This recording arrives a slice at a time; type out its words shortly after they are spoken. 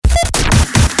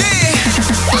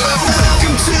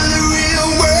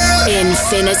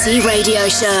Infinity Radio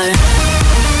Show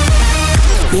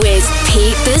with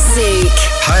Pete the Zouk.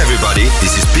 Hi everybody,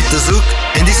 this is Pete the Zouk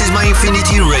and this is my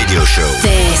Infinity Radio Show.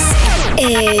 This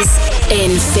is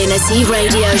Infinity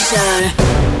Radio Show.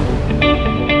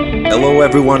 Hello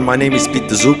everyone, my name is Pete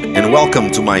the Zouk and welcome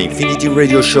to my Infinity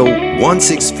Radio Show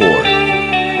 164.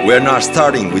 We're now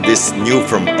starting with this new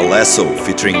from Alesso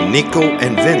featuring Nico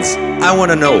and Vince. I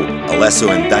Wanna Know, Alesso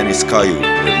and Dennis Caillou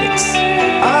remix.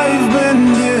 I've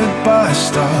been hit by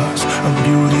stars, a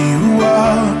beauty you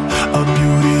are, a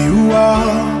beauty you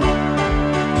are.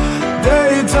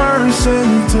 Day turns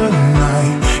into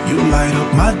night, you light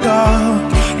up my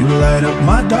dark, you light up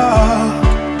my dark.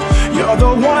 You're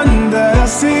the one that I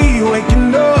see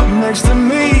waking up next to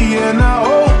me, and I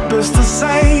hope it's the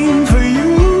same for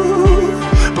you.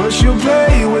 But you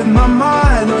play with my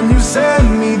mind when you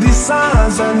send me these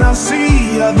signs, and I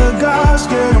see other guys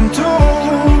get them too.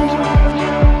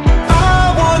 I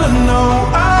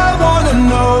wanna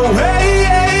know, hey,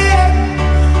 hey,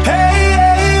 hey,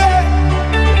 hey, hey.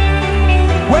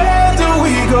 Where do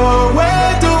we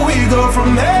go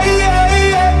from hey,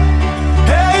 hey,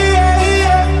 hey, hey,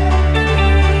 hey.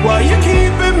 Why you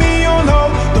keeping me on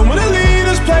hold? Don't wanna leave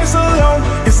this place alone.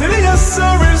 Is it a yes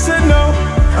or is it no?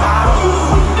 I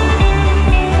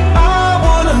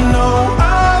wanna know,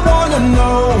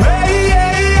 hey,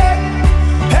 hey,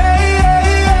 hey,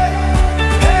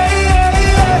 hey, hey.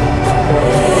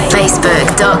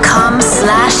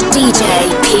 Facebook.com/DJ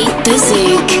Pete the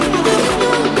Zouk.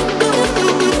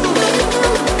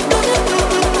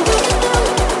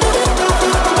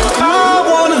 I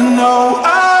wanna know,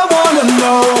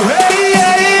 hey,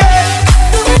 hey, hey.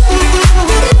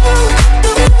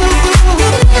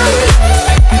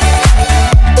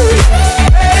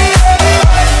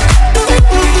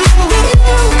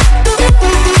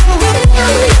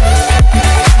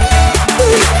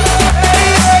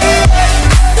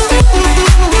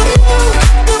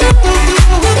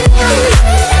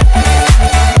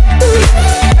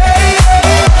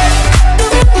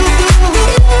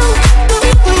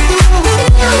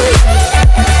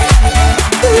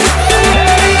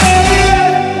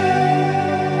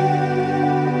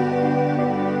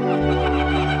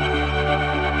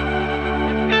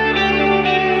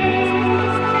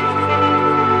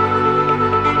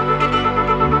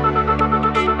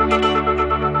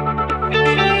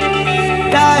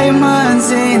 Diamonds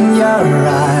in your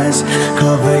eyes,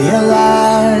 cover your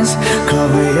lies,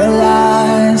 cover your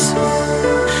lies.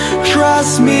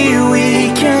 Trust me,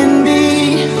 we can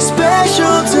be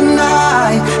special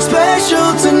tonight,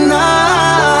 special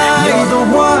tonight. You're the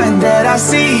one that I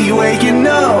see waking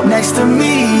up next to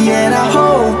me, and I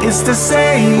hope it's the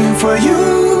same for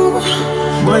you.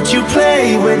 But you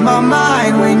play with my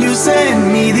mind when you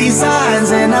send me these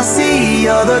signs, and I see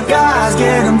other guys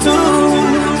get them too.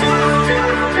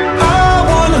 I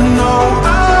wanna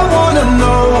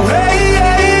know, hey,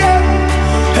 hey,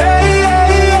 hey,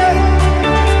 hey, hey.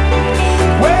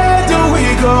 Where do we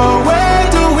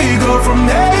go from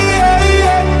hey, hey,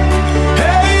 hey,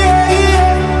 hey,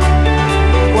 hey.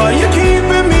 Why you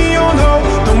keeping me on hold?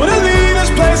 Don't wanna leave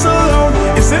this place alone.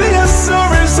 Is it a yes or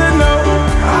is it no?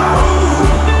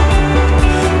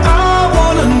 I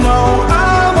wanna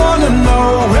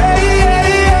know, hey,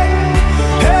 hey,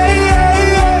 hey, hey,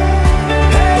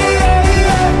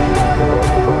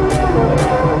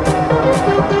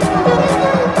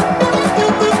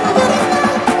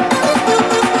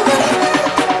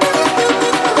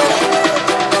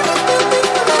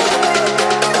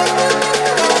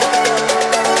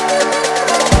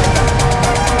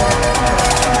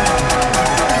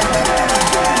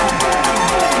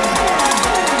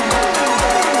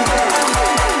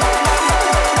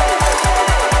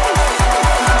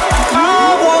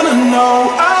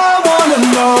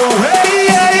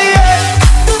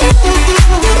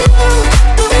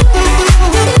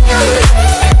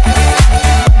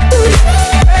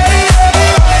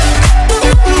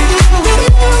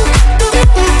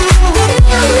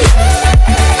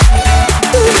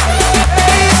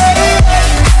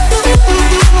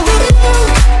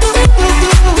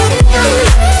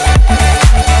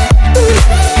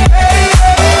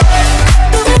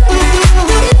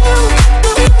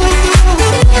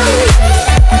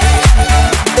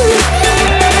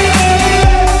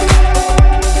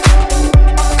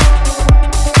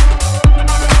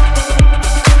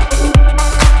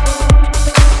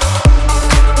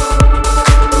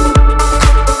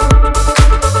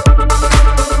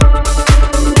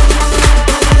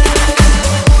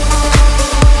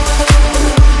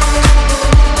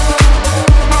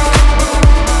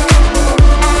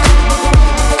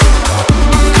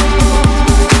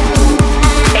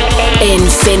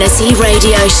 Infinity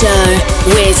Radio Show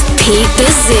with Pete the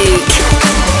Zouk.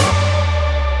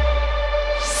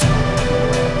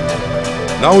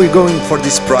 Now we're going for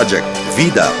this project,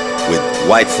 Vida, with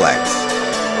White Flags.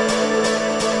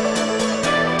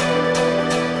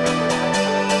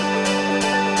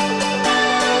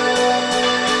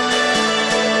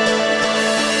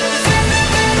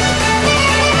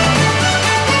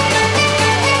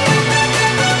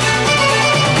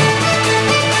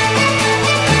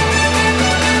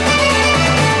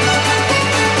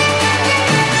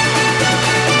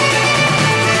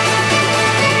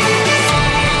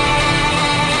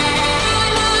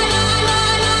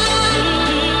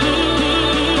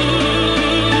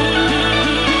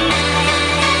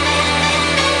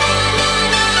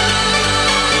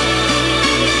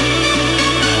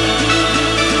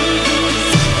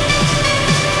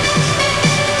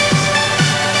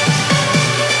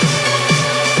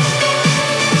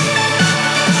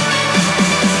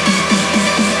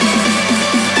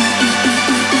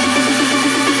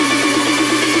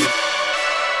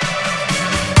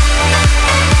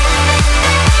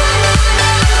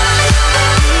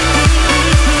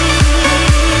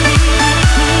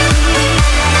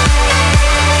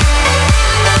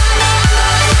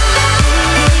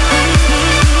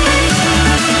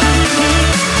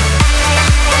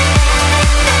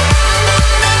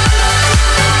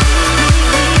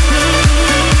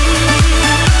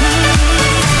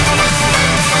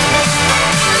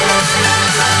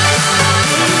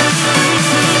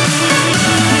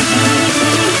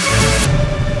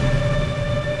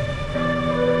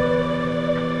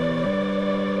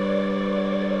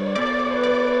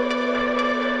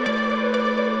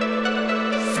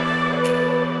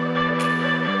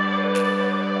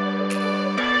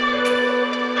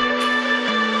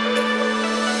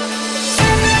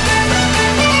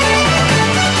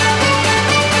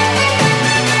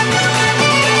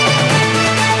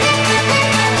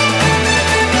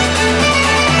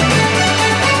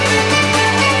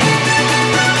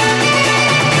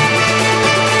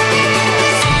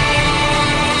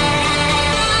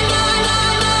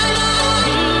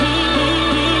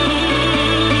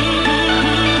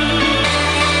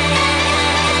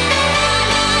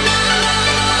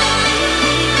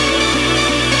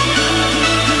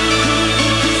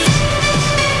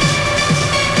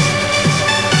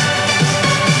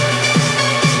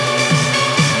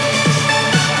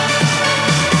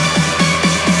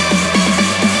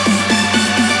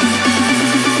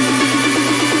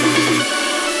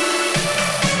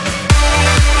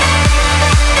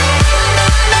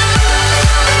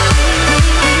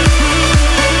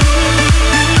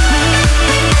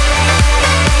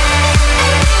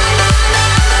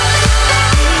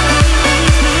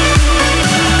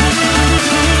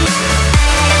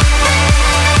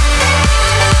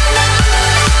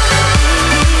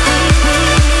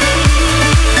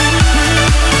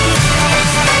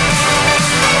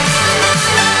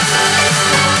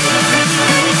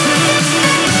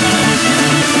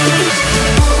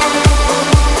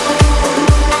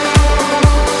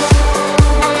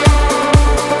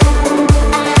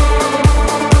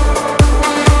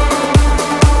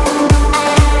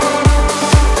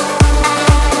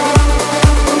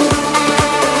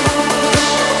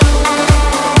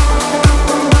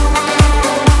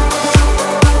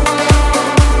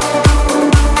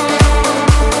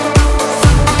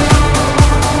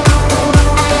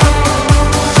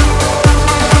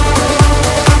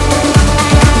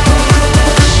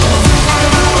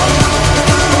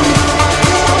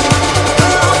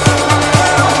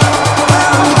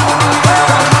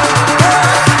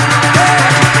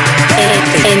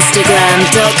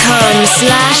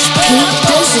 Instagram.com/Pete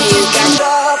the Zouk.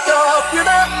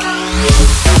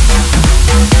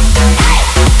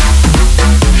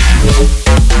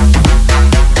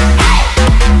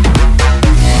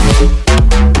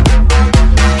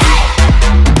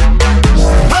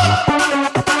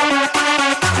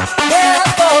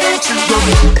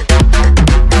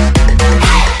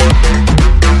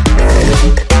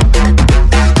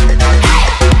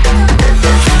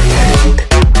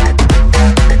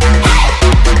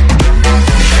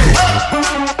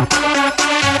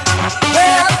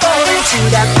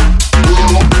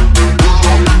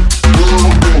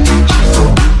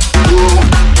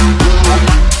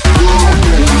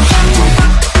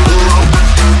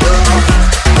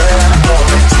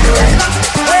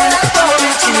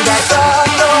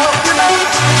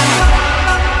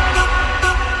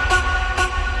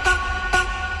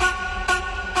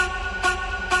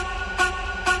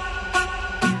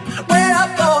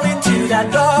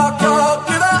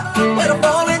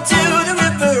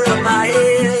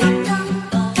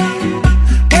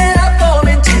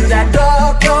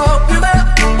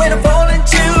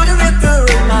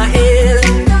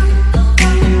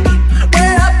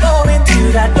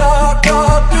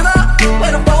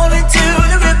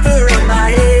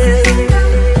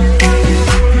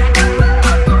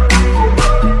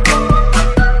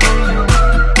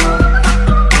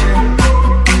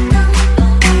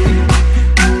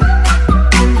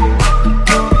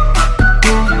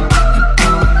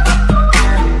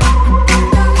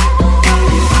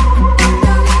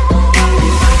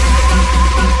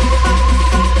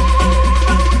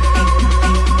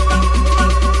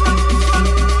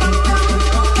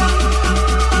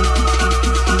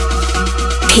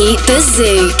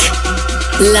 Zouk.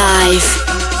 Live.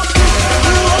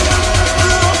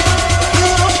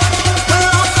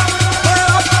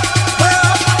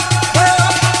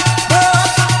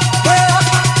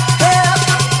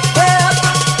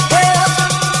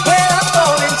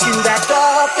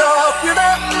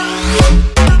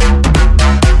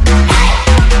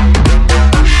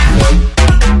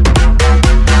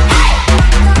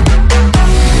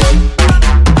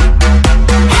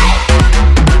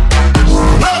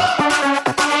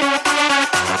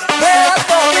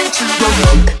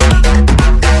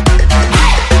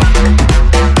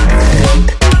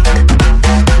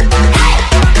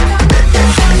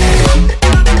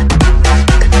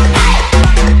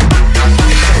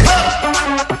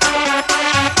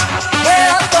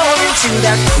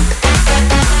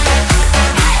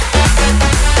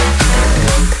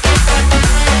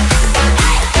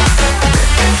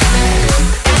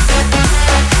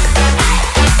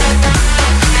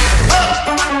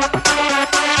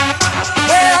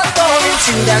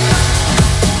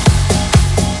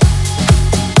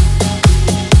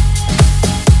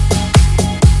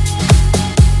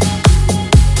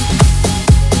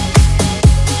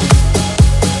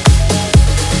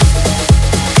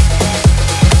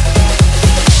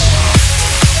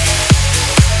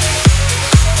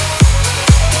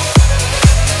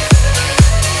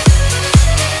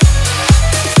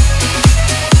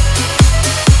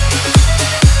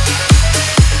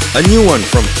 A new one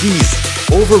from Keys,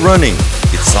 Overrunning,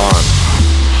 it's on.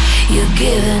 You're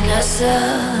giving us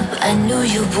up, I knew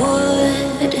you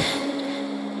would.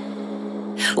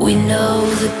 We know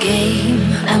the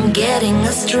game, I'm getting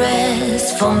a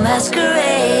stress for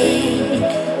masquerade.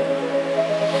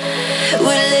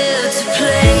 We live to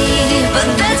play,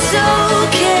 but that's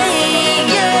okay,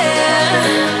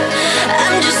 yeah.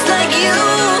 I'm just like you,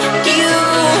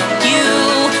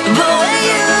 but when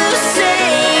you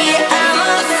say I'm a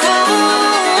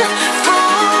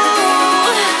fool,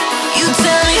 you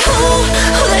tell me who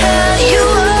the hell you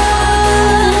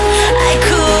are. I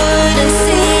couldn't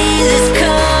see this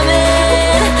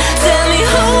coming. Tell me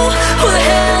who the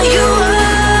hell you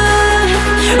are.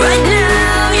 Right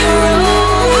now you're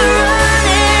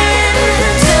overrunning.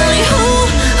 Tell me who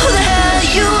the hell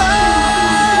you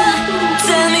are.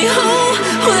 Tell me who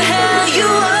the hell you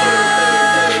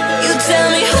are. You tell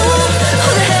me who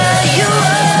the hell you are.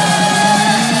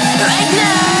 Right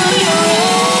now you're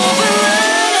overrunning.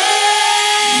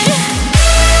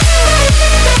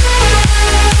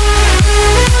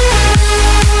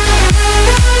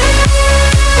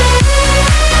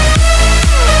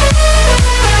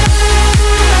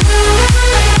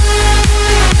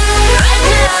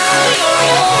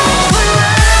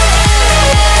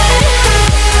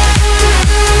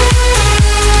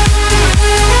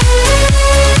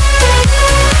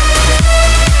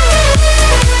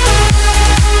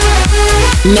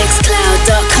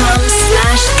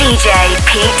 Mixcloud.com/DJ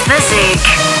Pete the Zouk.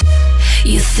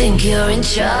 You think you're in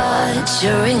charge,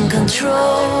 you're in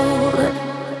control.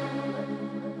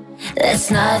 That's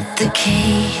not the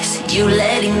case. You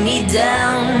letting me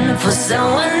down for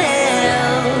someone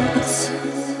else.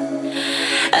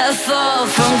 I fall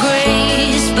from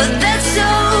grace, but that's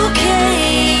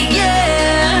okay,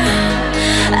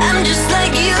 yeah. I'm just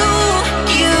like you,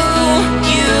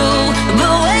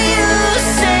 but when you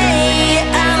say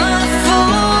I'm a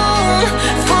fool,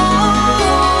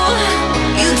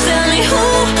 you tell me who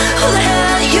the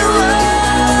hell you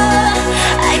are.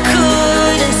 I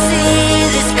couldn't see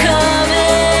this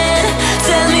coming.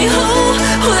 Tell me who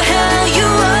the hell you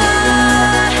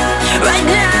are. Right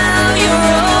now you're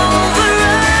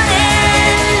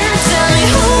overrunning.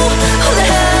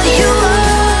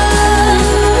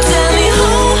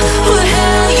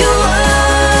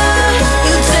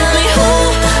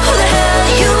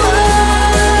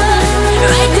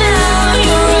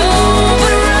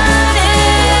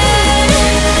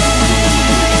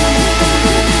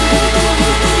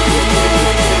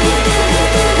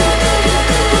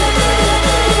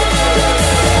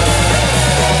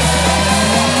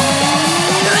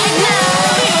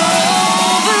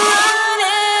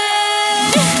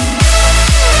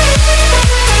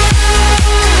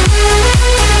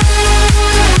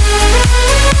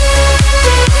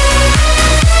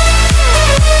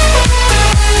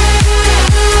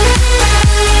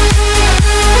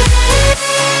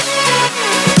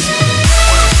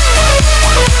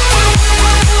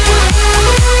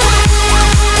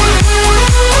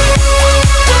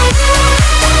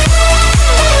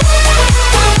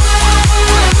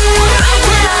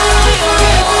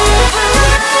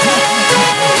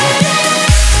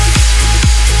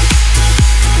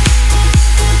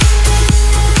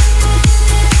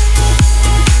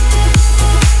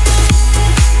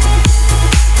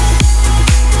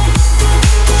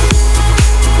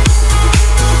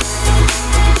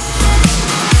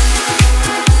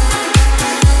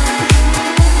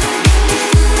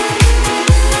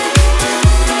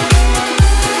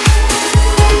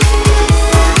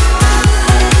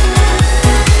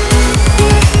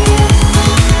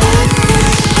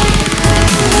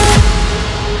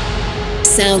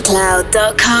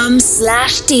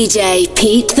 soundcloud.com/DJ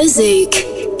Pete the Zouk.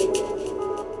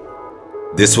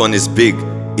 This one is big.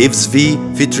 Yves V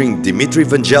featuring Dimitri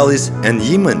Vangelis and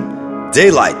Yeman.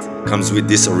 Daylight comes with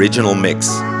this original mix.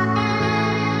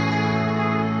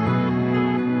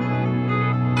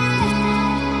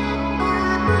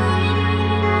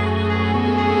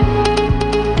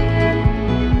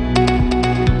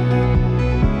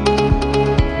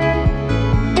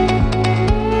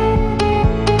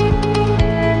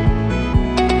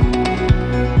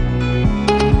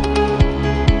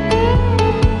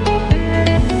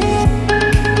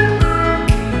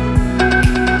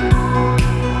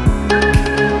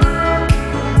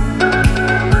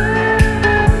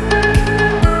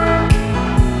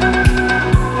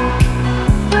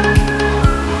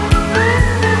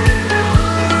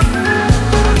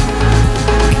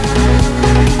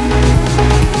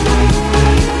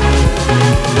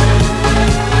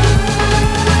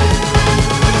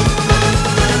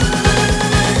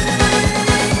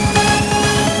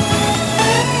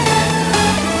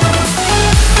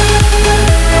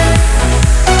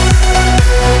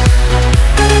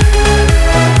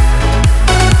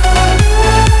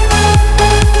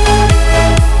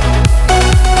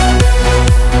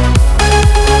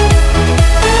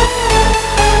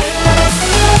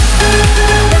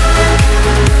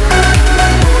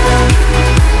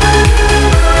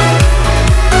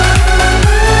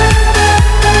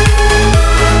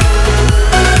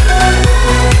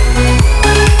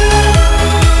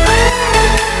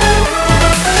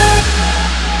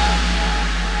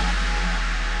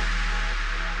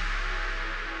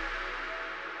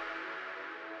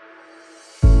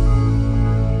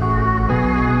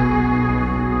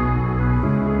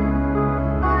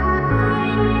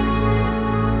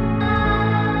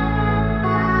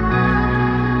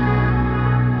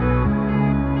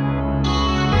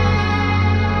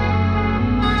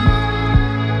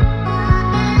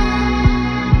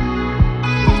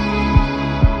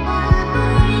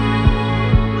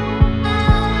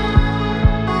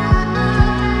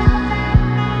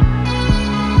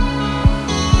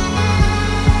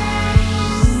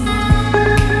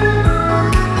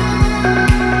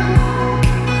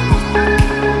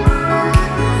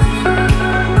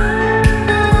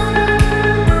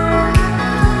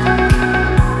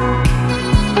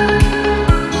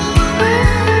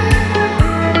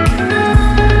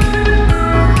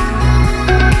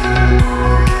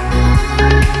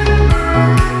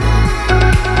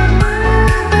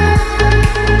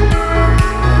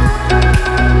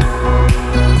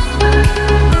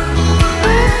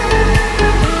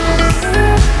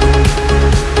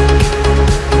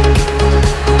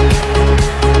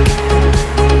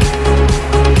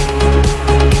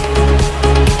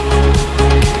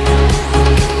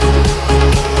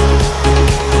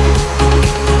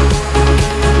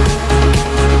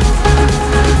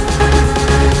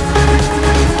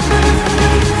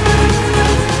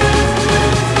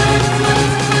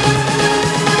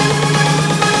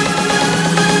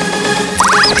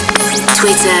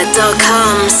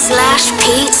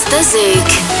 Twitter.com/Pete the Zouk.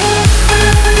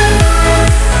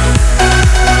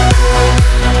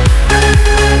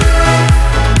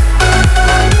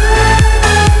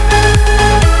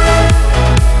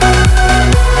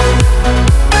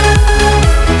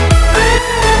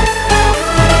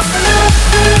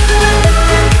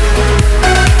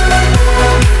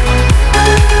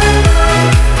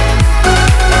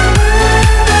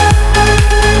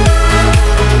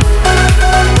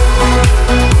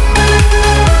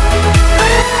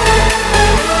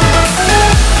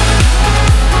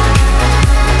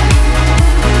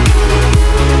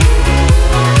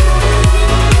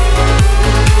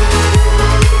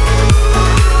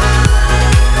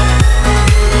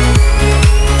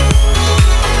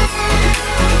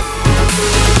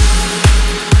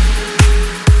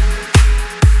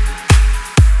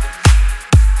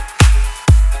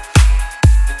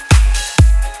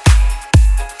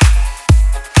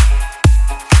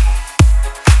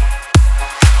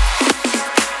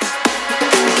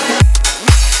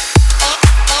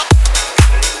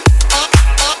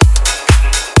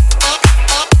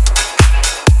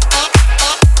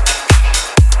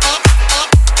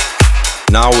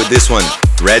 Now with this one,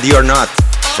 Ready or Not,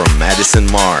 from Madison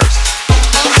Mars.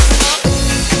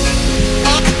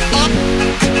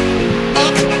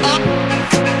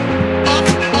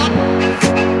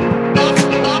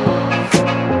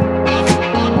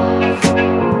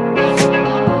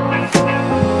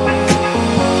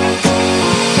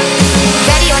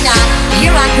 Ready or not,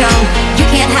 here I come, you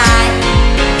can't hide.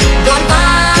 Gonna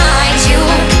find you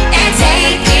and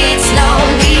take it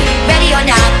slowly. Ready or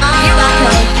not, here I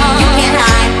come, you can't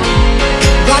hide.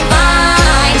 Gonna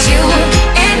find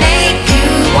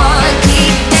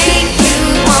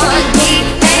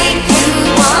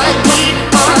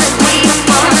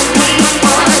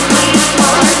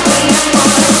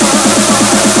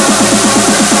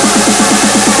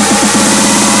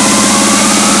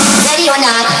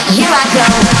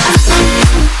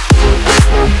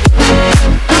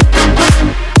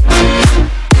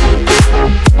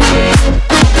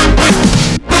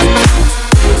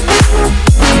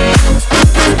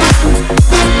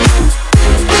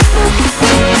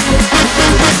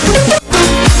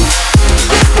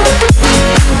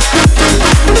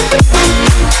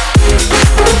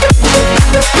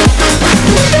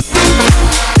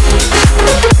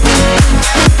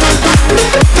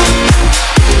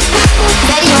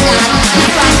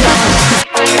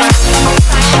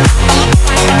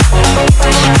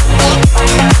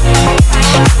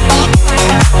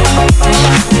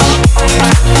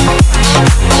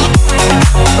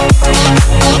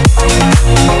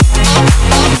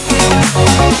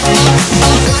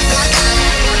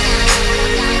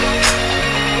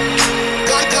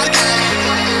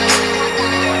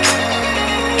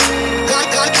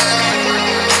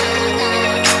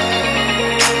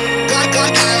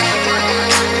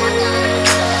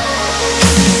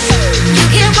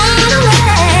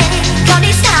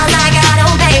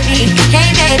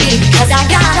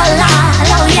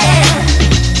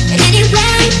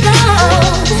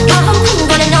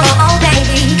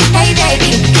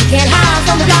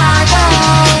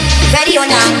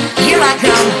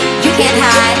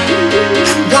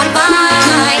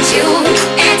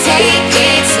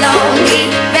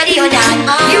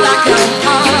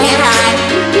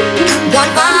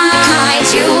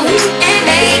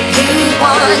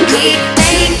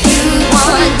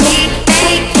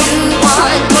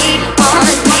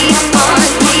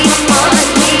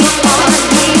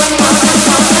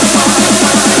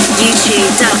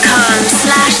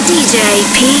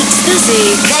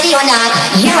not,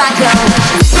 here I go.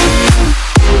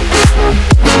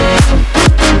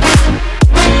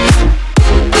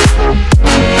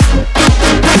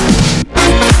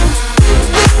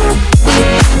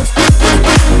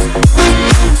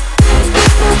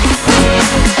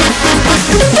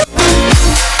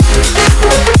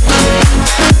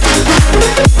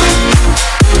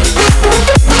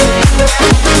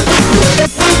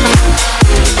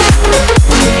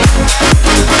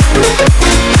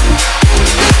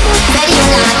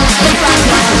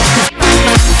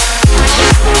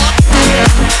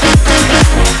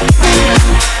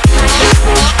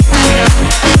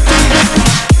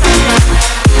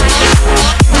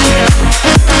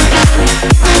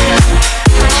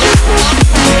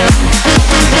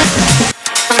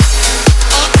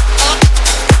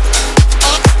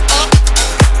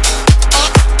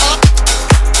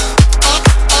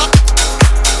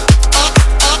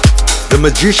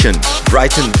 Magician,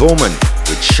 Brighton Bowman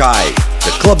with Shy.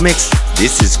 The club mix,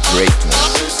 this is great one.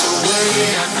 There's no way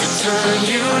I could turn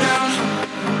you down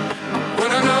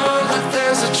when I know that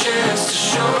there's a chance to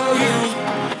show you.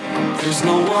 There's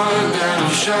no one that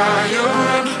I'm shy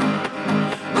around.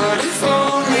 But if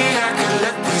only I could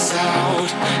let this out,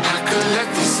 I could let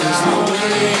this out. There's no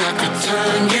way I could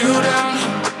turn you down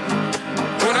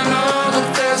when I know that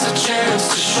there's a chance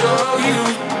to show you.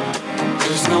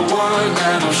 There's no one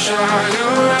that I'm shy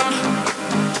around.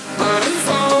 But if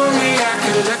only I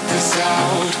could let this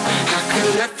out, I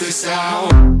could let this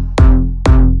out.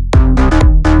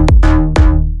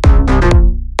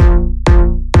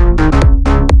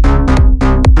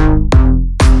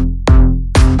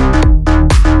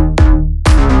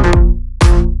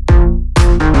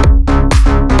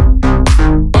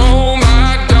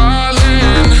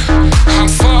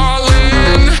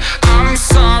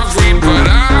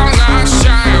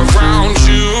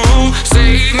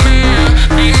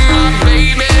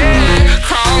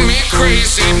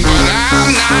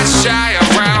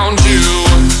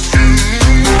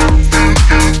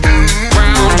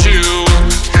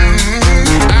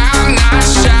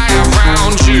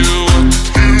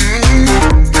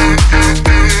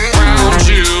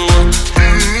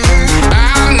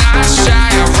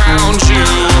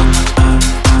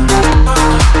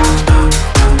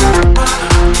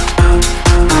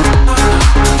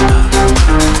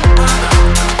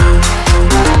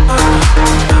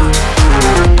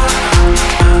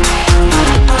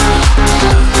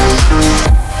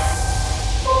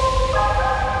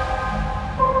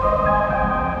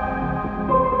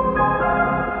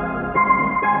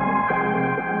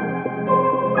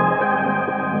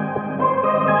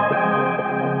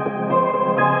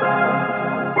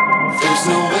 There's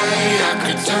no way I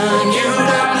could turn you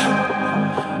down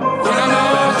when I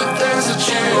know that there's a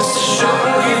chance to show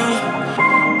you.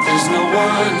 There's no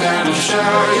one that I'm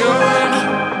shy around.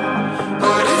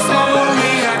 But if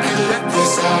only I could let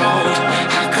this out,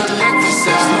 I could let this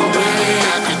out. There's no way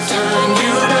I could turn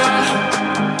you down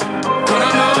when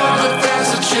I know that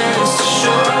there's a chance to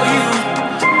show you.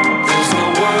 There's no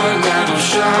one that I'm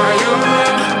shy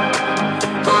around.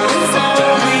 But if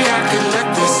only I could let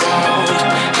this out,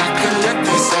 I could let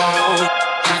this out,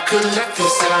 I could let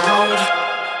this out.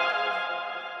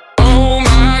 Oh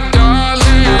my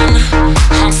darling,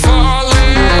 I'm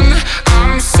falling.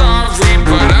 I'm sorry,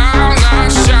 but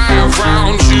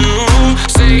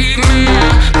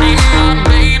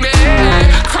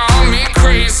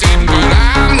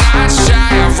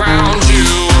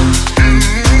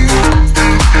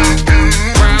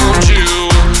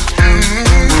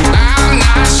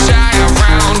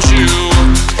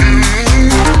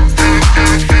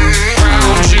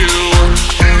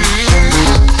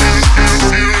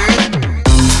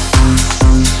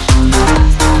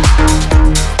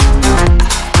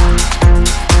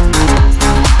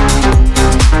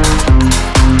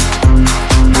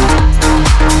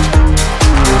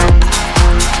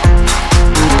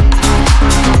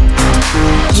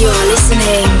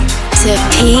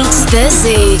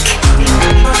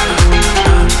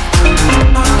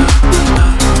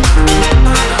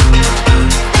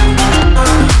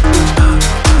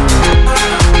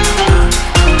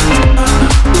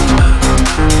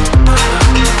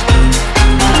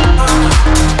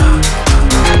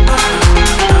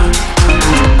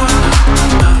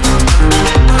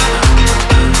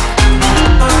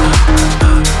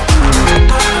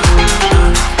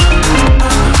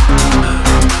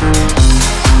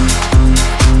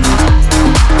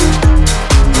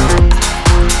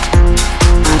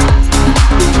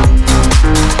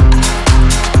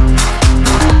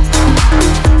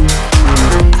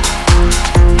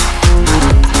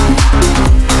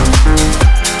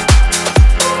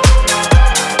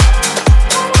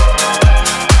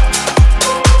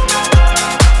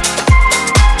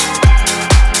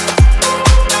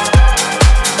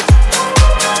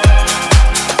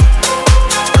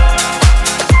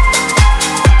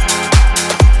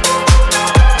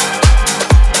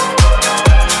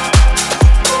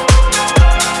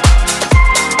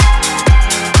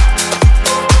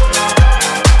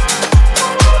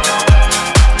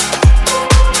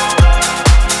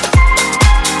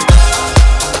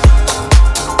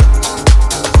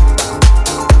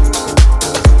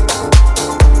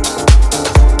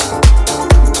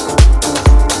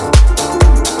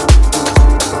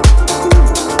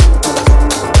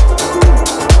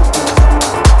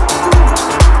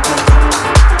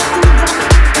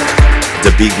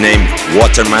big name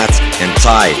Watermat and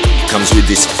Ty comes with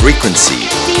this frequency.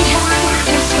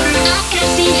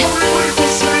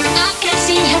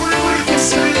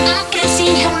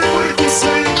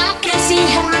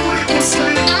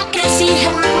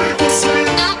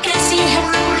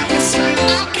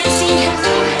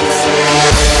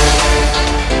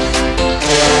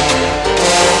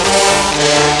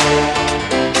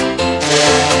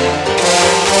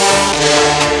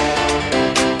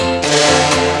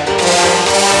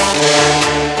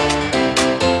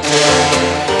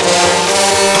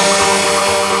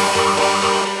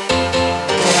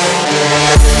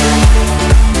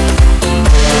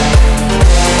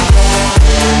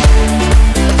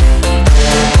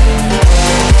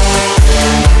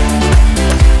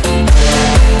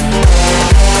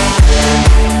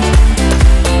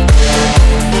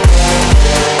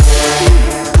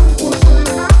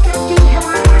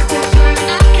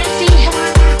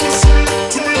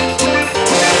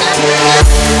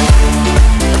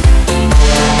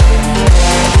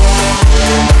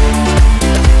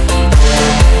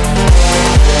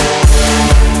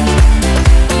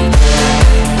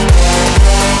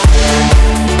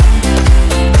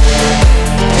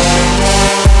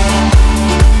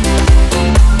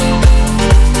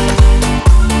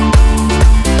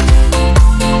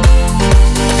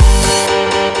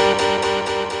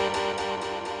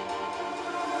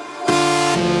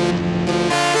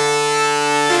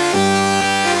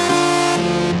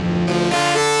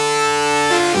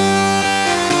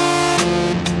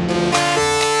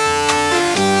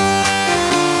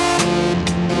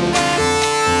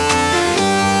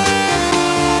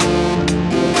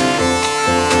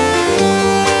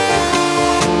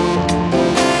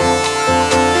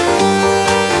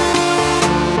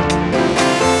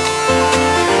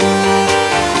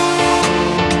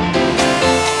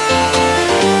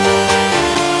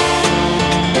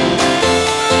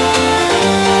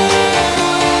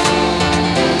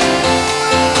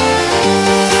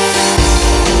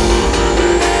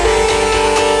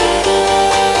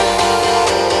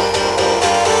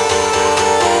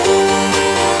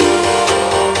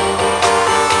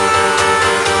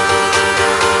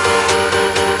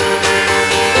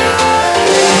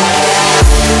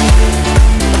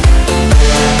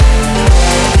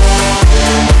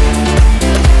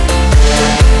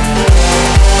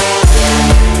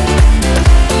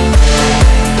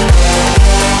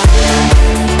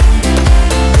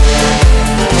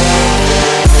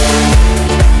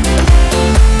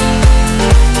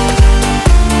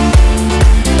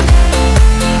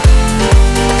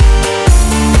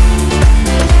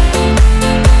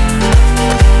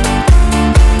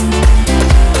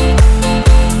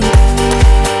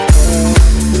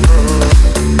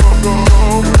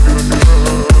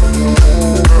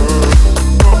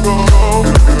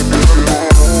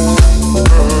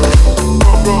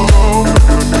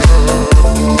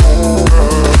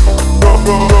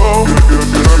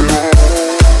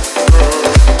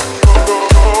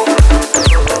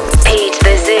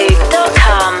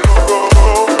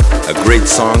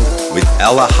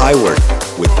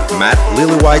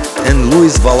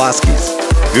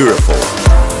 Beautiful.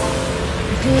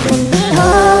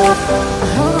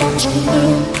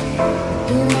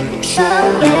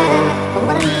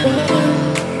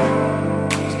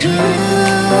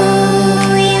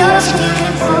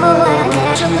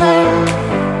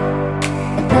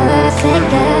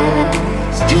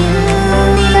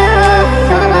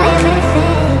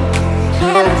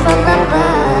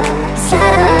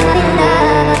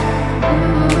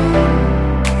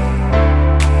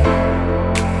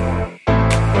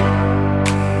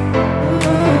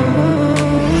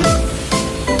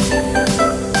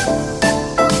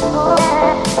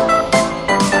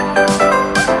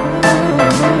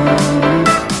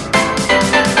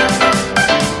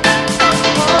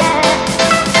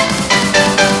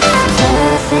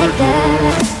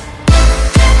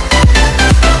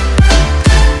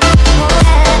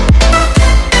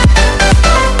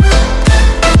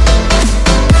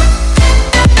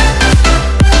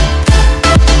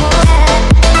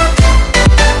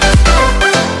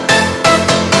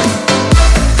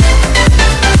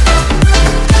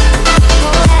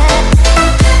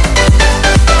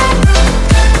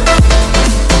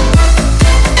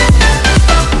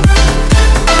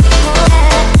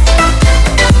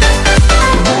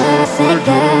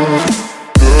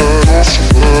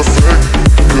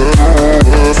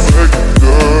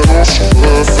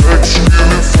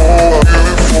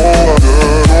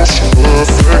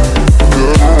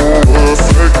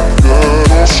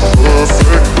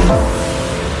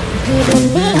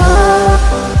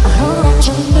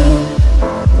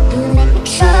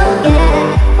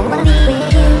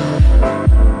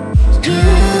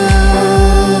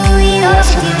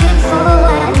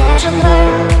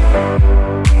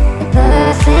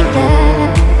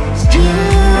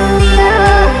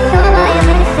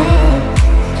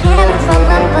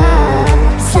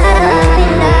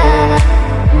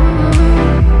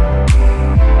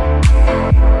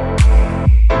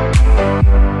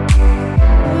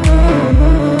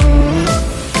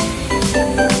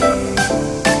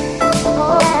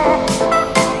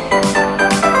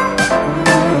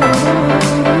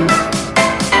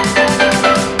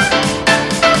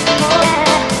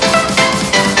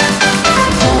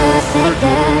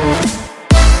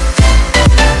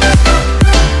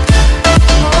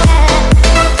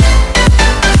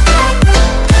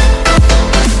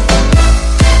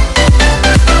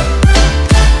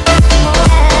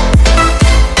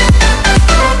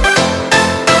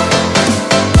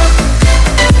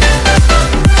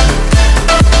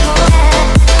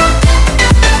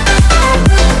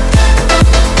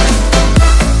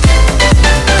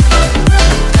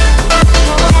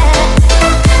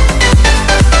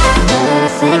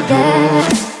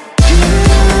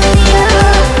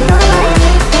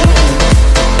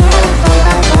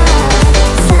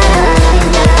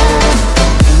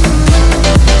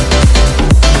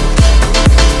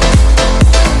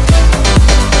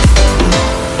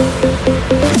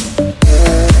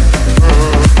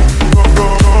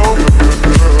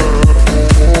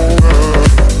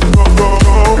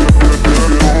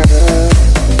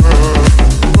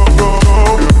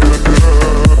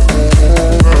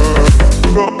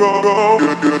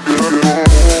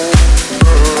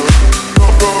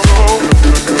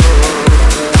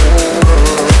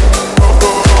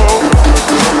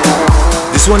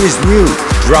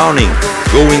 Drowning,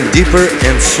 going deeper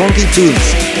and swanky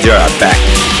tunes. They are back.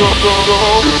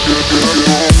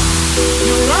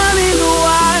 You're running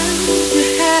while you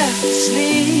have to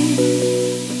sleep.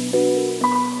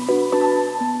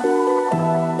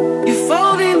 You're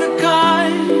folding the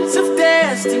cards of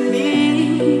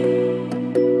destiny,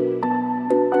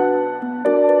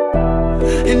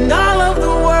 and all of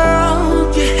the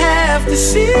world you have to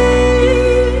see.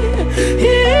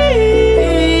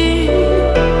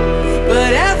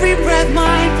 But every breath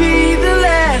might be the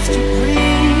last you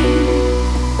breathe.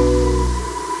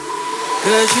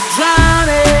 'Cause you're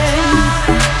drowning,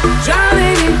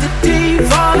 drowning into deep,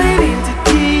 falling into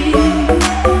deep.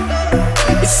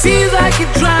 It seems like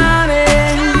you're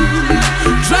drowning,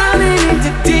 drowning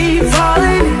into deep,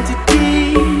 falling into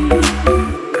deep.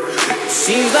 It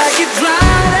seems like you're drowning.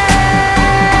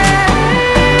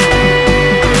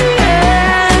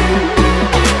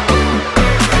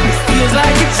 It feels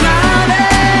like you're drowning.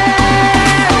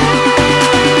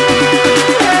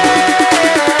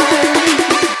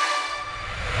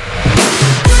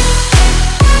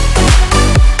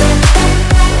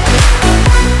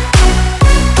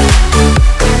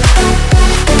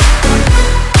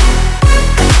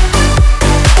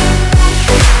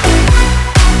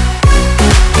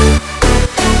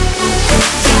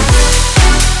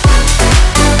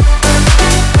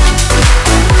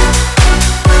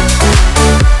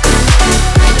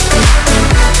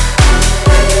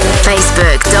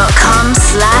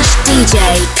 Facebook.com/DJ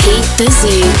Pete the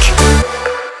Zouk.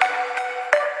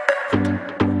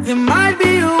 There might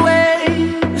be a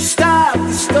way to stop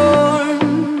the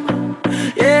storm.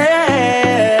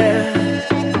 Yeah,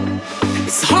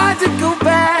 it's hard to go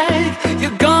back.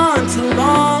 You're gone too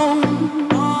long.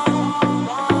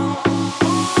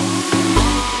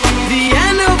 The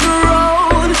end of the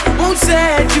road won't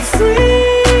set you free.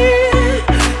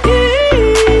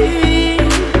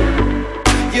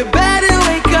 You better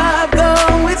wake up,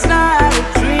 though it's not a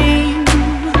dream.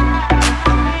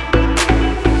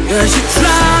 'Cause you're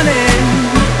drowning,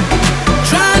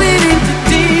 drowning into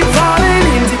deep, falling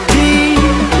into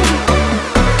deep.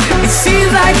 It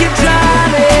seems like you're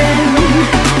drowning,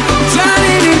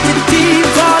 drowning into deep,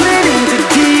 falling into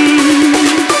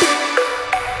deep.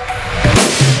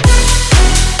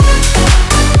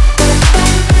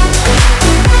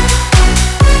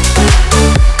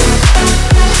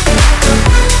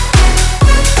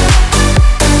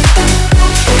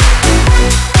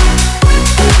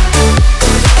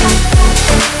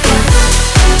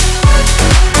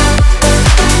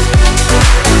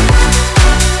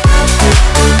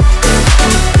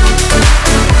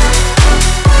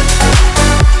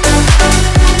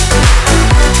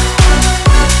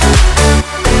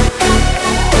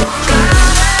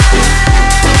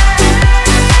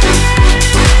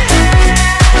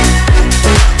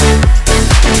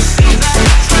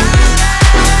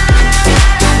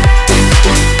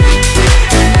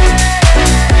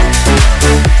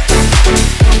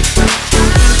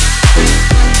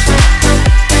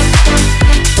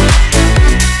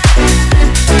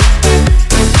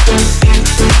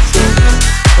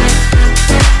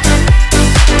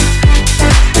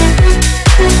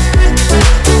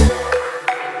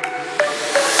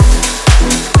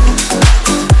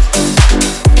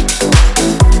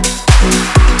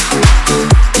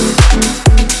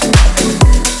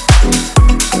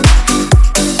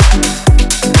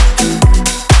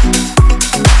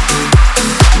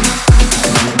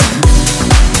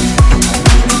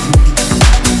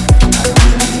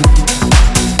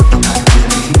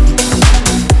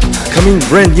 Coming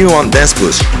brand new on Dance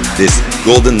Push, this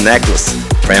Golden Necklace,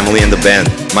 Family and the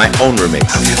Band, my own remix.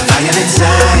 I feel the fire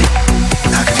inside,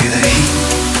 I can feel the heat.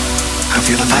 I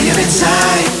feel the fire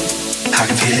inside, I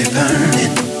can feel it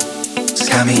burning. It's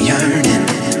got me yearning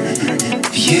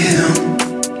for you,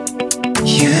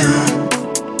 you.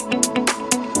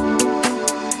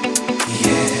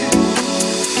 Yeah.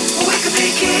 We could be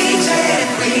kings and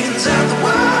queens of the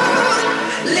world,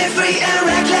 live free and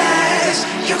reckless.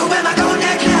 You can wear my gold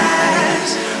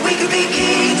necklace. We could be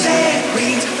kings and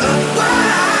queens of the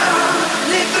world,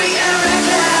 live free and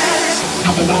reckless.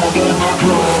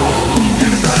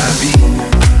 Never thought I'd be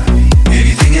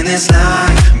anything in this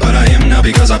life, but I am now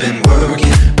because I've been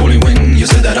working. Only when you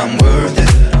said that I'm worth it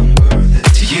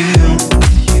to you,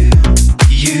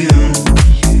 you.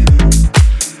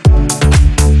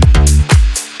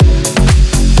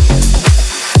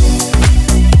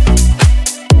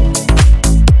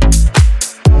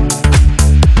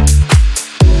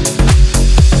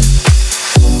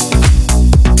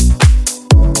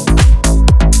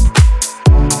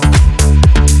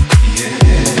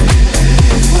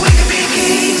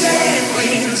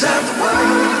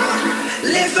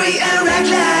 live free and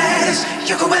reckless.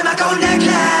 You can wear my gold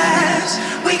necklace.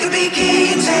 We could be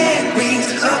kings and queens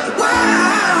of the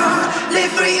world.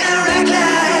 Live free and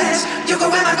reckless. You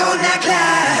can wear my gold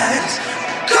necklace.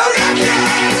 Gold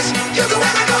necklace. You can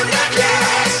wear my gold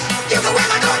necklace. You can wear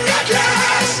my gold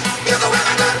necklace. You can wear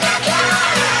my gold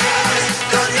necklace.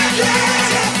 Gold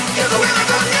necklace. You can wear my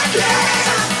gold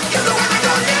necklace. You can wear my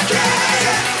gold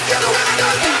necklace. You can wear my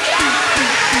gold necklace.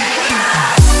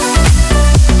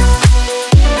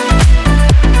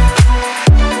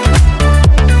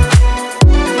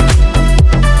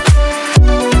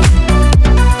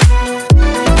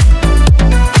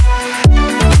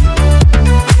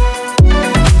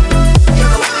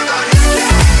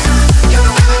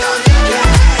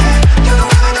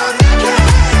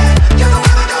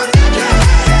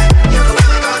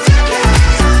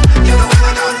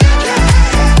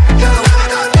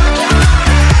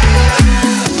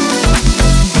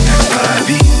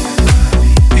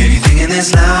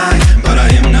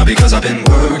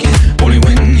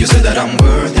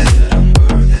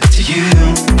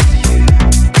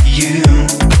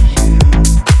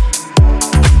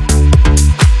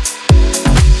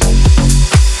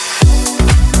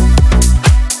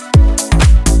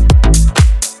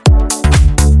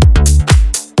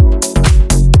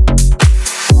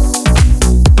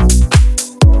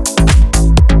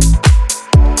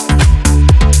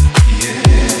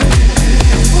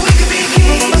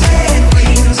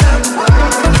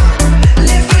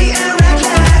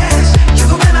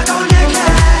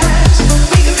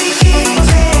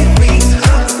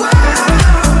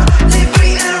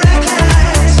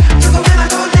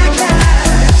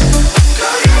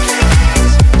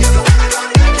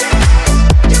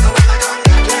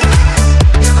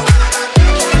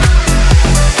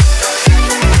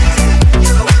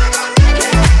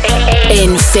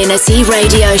 Infinity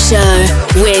Radio Show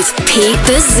with Pete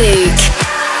the Zouk.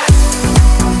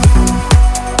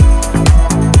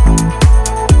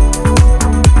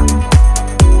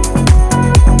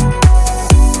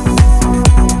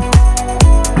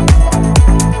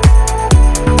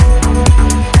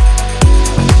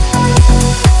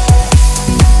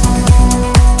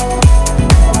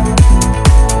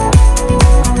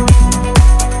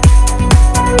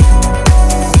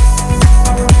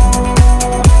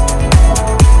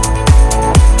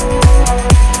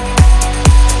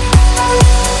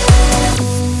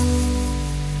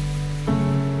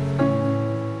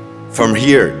 From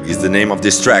Here is the name of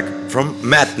this track from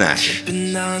Matt Nash.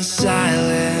 Keeping on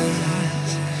silent,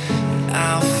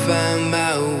 I'll find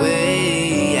my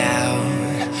way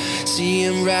out. See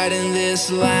him riding this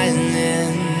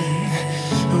lightning,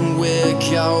 we're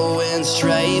going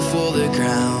straight for the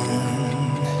ground.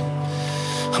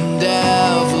 I'm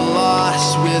never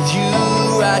lost with you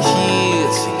right here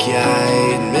to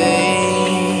guide me.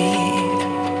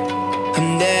 I'm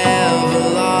never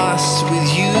lost with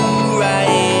you right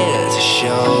here to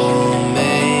show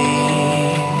me.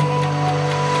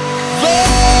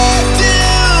 Where do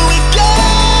we go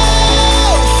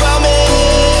from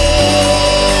here?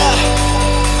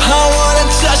 I wanna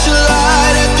touch the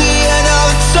light at the end of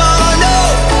the tunnel.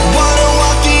 Wanna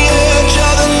walk the edge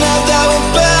of the night that we're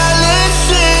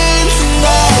balancing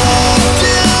tonight. Where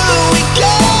do we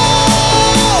go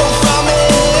from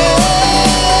here?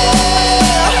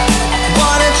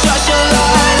 Wanna touch the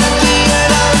light at the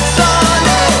end of the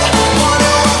tunnel.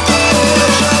 Wanna walk the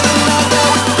edge of the night that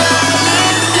we're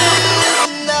balancing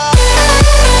tonight.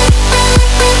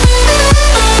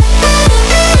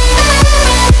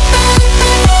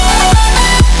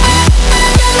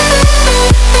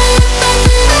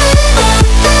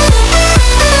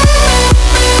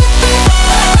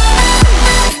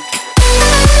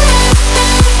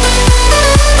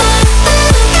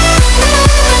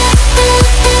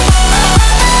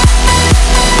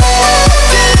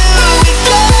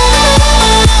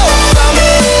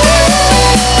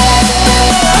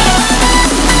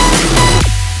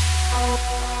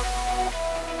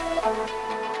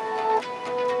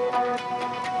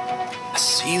 I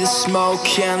see the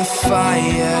smoke and the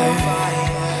fire.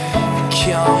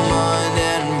 Come on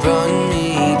and run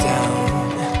me down.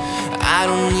 I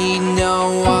don't need no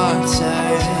water,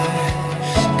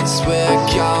 'cause we're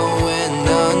going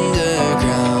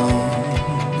underground.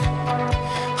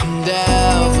 I'm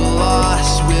never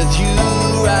lost with you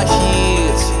right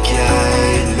here to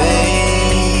guide me.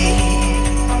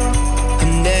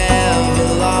 I'm never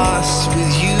lost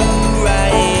with you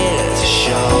right here to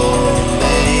show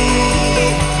me.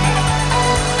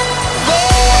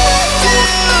 Where do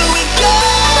we go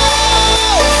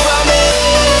from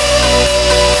here?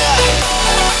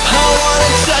 I wanna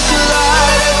touch the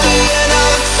light at the end of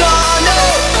the tunnel.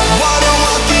 Wanna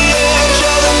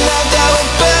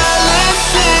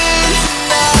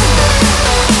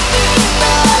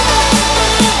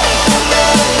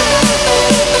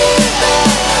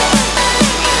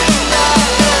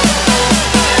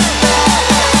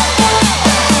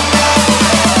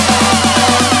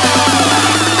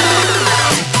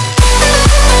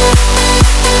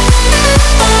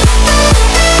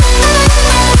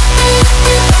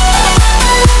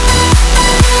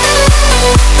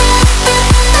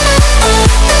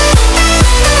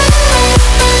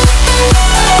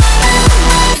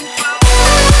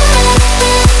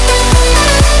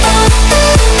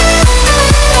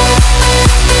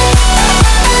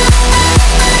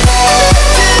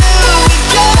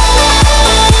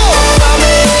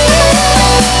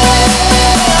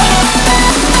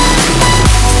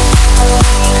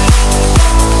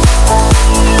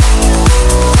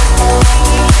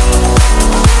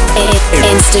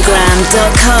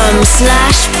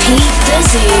Instagram.com/Pete the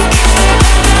Zouk.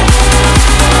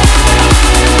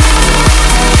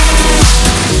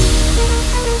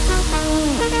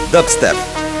 Dubstep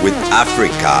with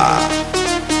Africa.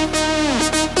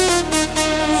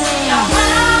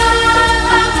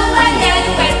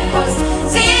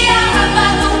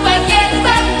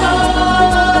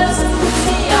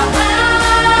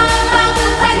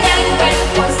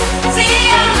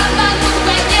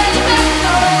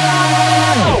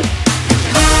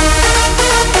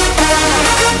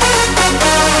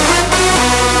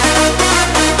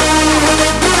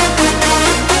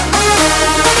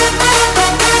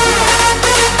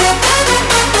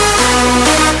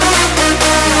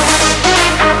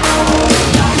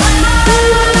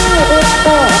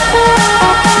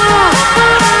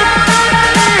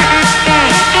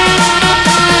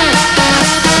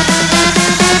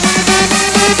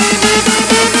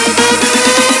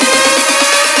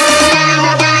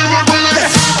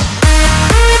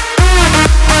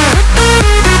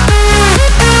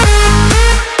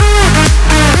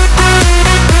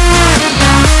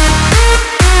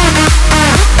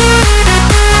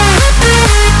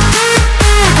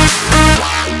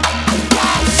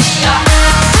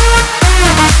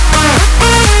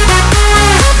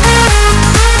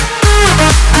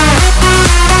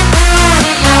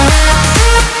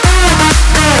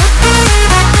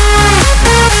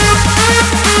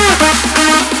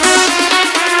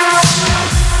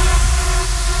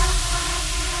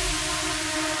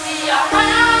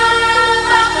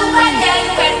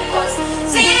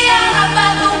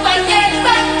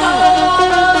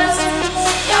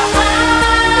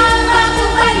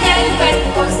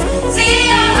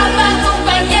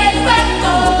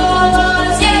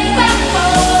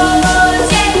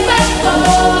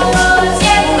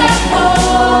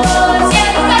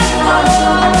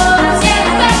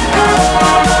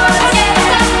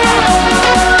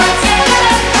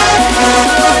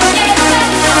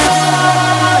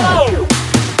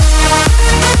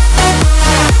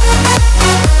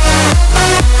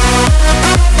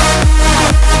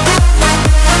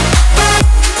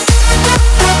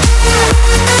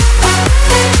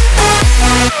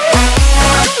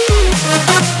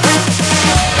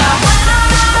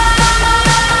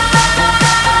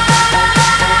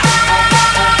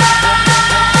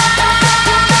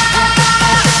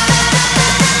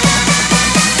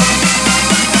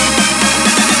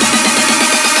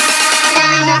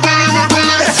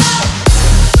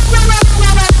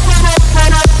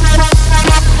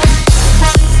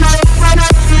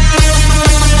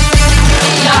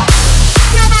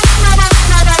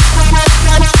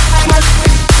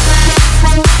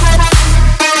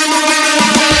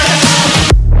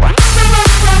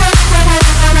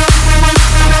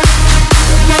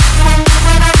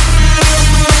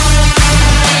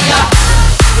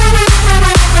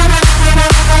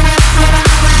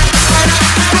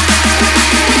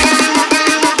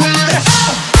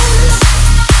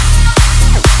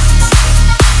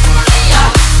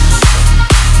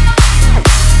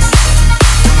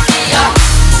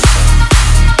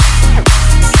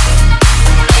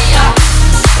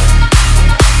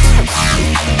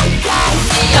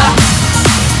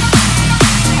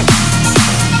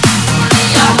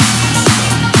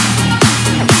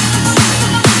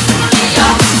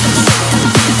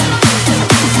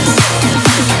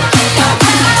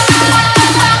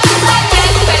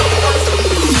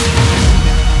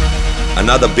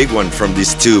 Another big one from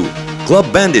these two,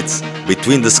 Club Bandits,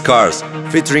 Between the Scars,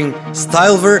 featuring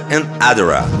Stylver and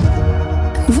Adora.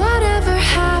 Whatever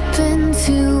happened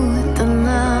to the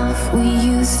love we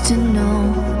used to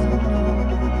know?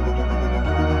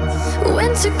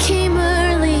 Winter came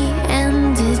early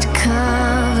and it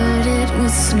covered it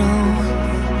with snow.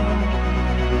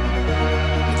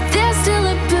 There's still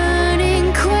a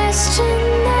burning question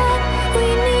that we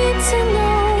need to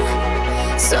know.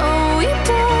 So we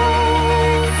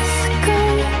both go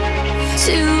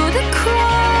to the crossroads.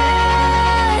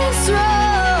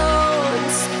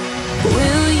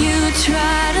 Will you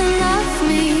try to love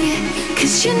me?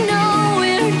 'Cause you know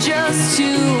we're just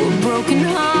two broken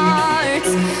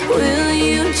hearts. Will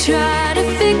you try to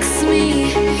fix me?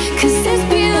 'Cause there's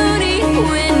beauty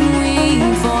when we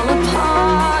fall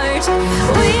apart.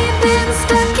 We've been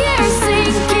stuck here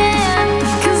sinking,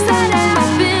 'cause that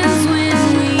happens when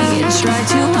we try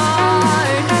too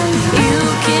hard. You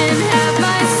can have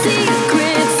my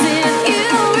secrets if you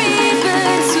read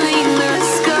between the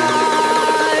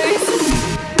scars.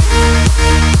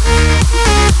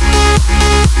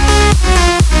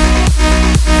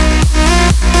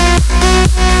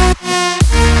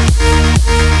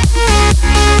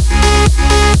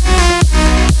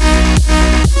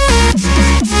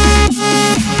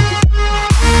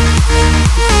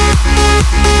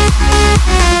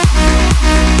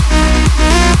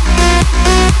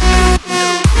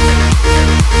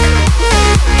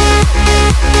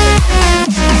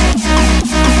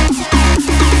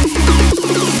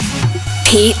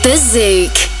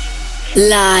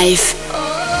 live.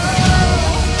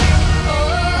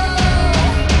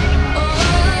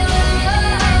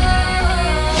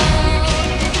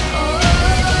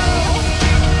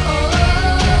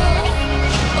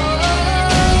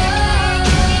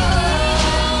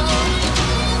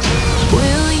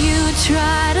 Will you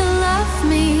try to love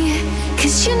me?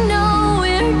 'Cause you know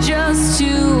we're just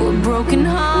two broken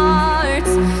hearts.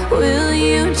 Will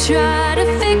you try to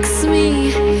fix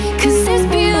me? 'Cause there's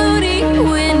beauty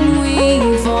when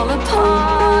we fall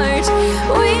apart.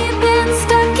 We've been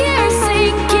stuck here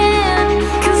sinking,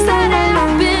 'cause that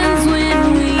happens when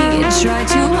we try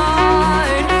too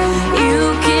hard. You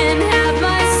can have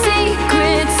my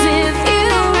secrets if you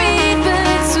read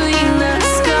between the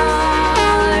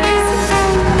scars.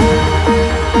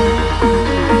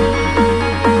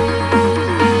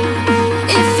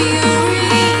 If you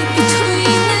read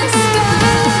between the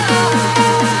scars,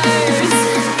 if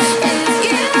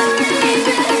you read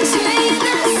between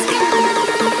the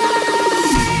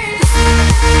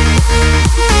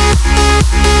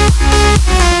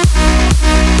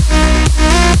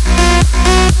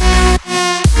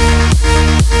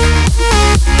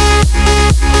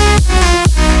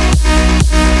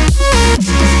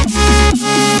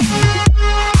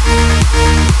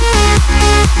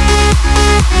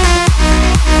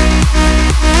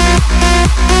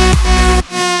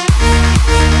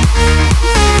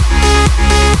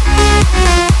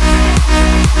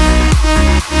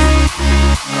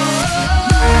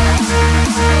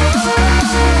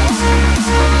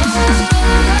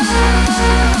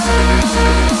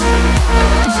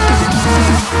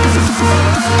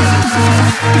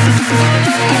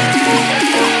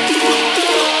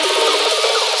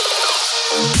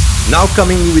Now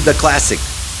coming with the classic,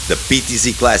 the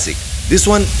PTZ classic. This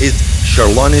one is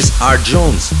Charlonis R.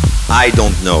 Jones, I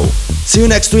Don't Know. See you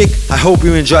next week. I hope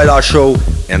you enjoyed our show,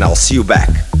 and I'll see you back.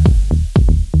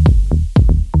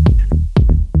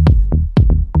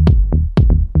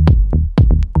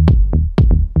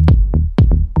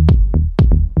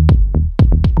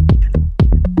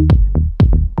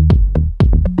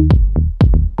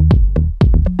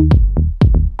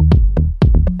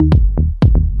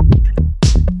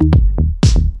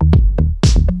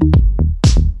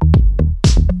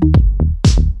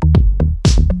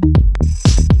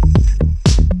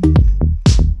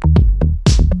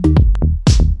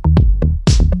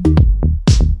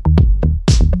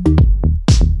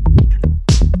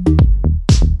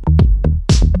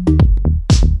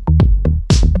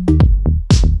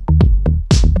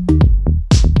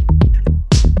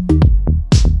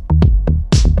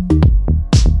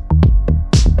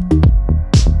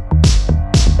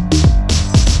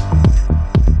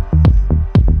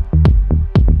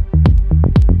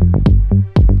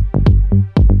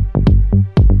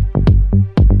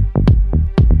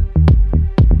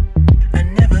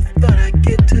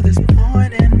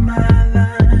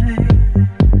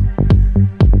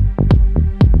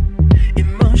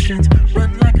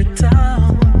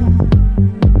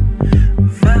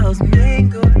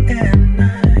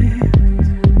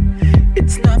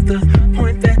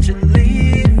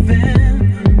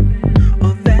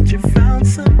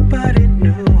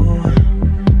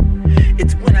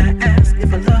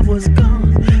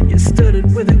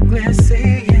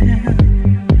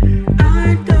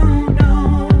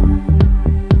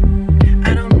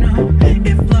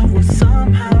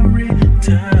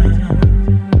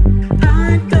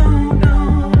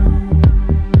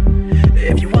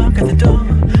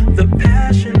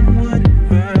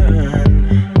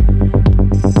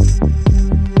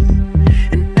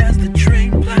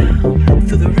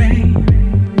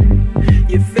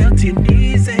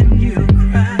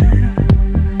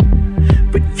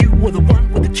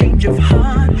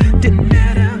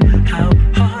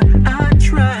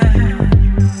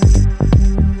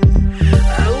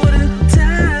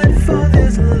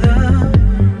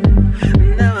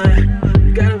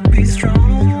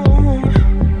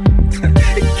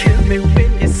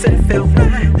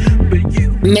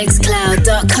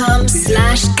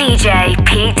 Mixcloud.com/DJ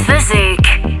Pete the Zouk.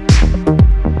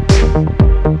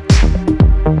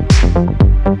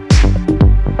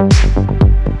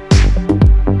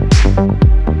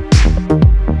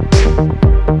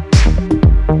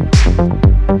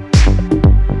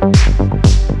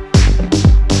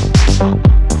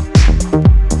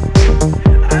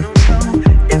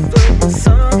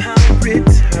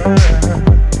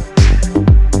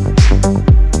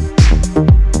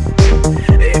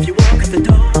 If you walk the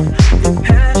door, the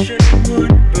passion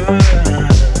would burn.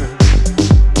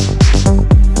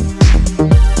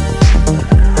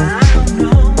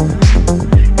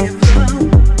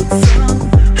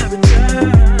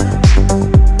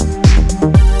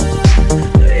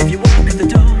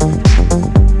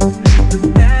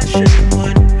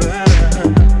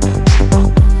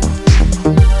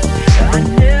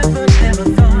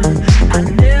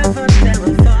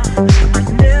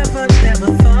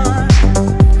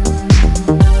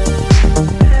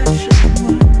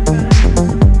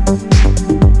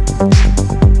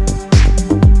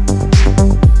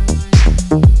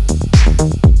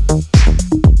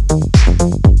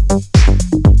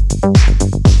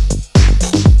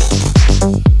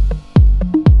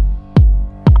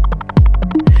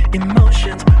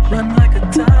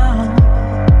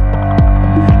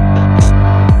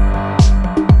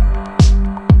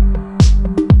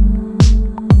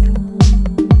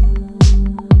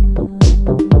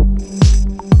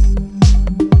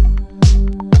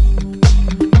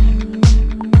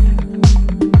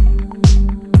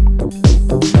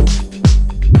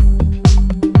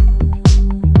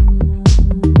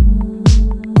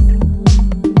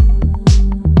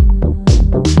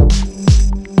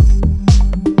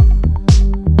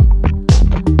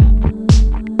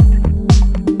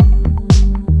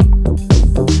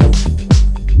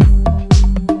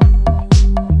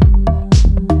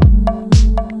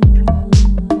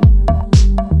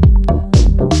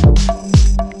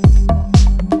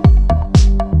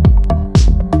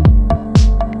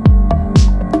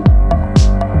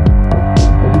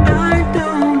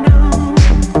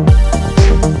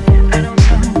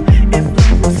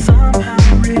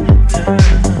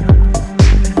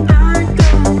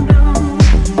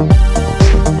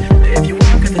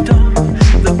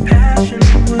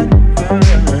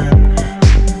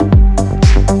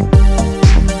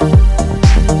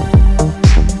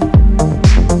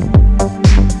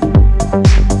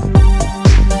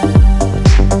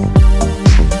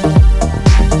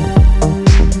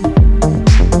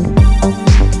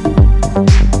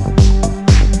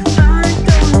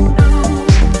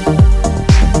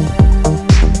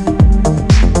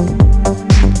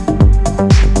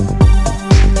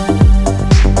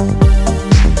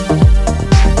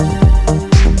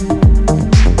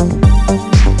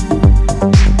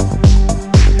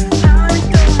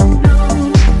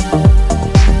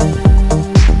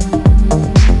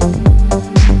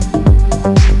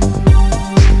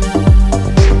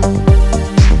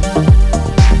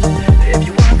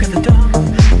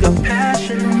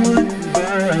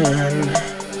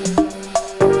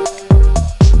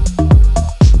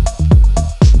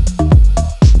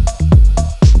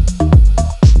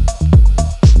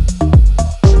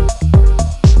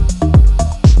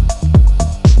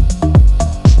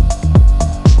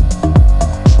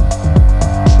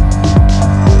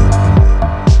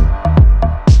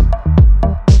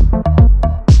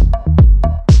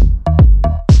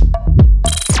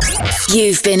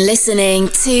 You've been listening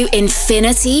to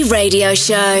Infinity Radio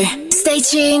Show. Stay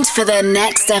tuned for the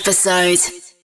next episode.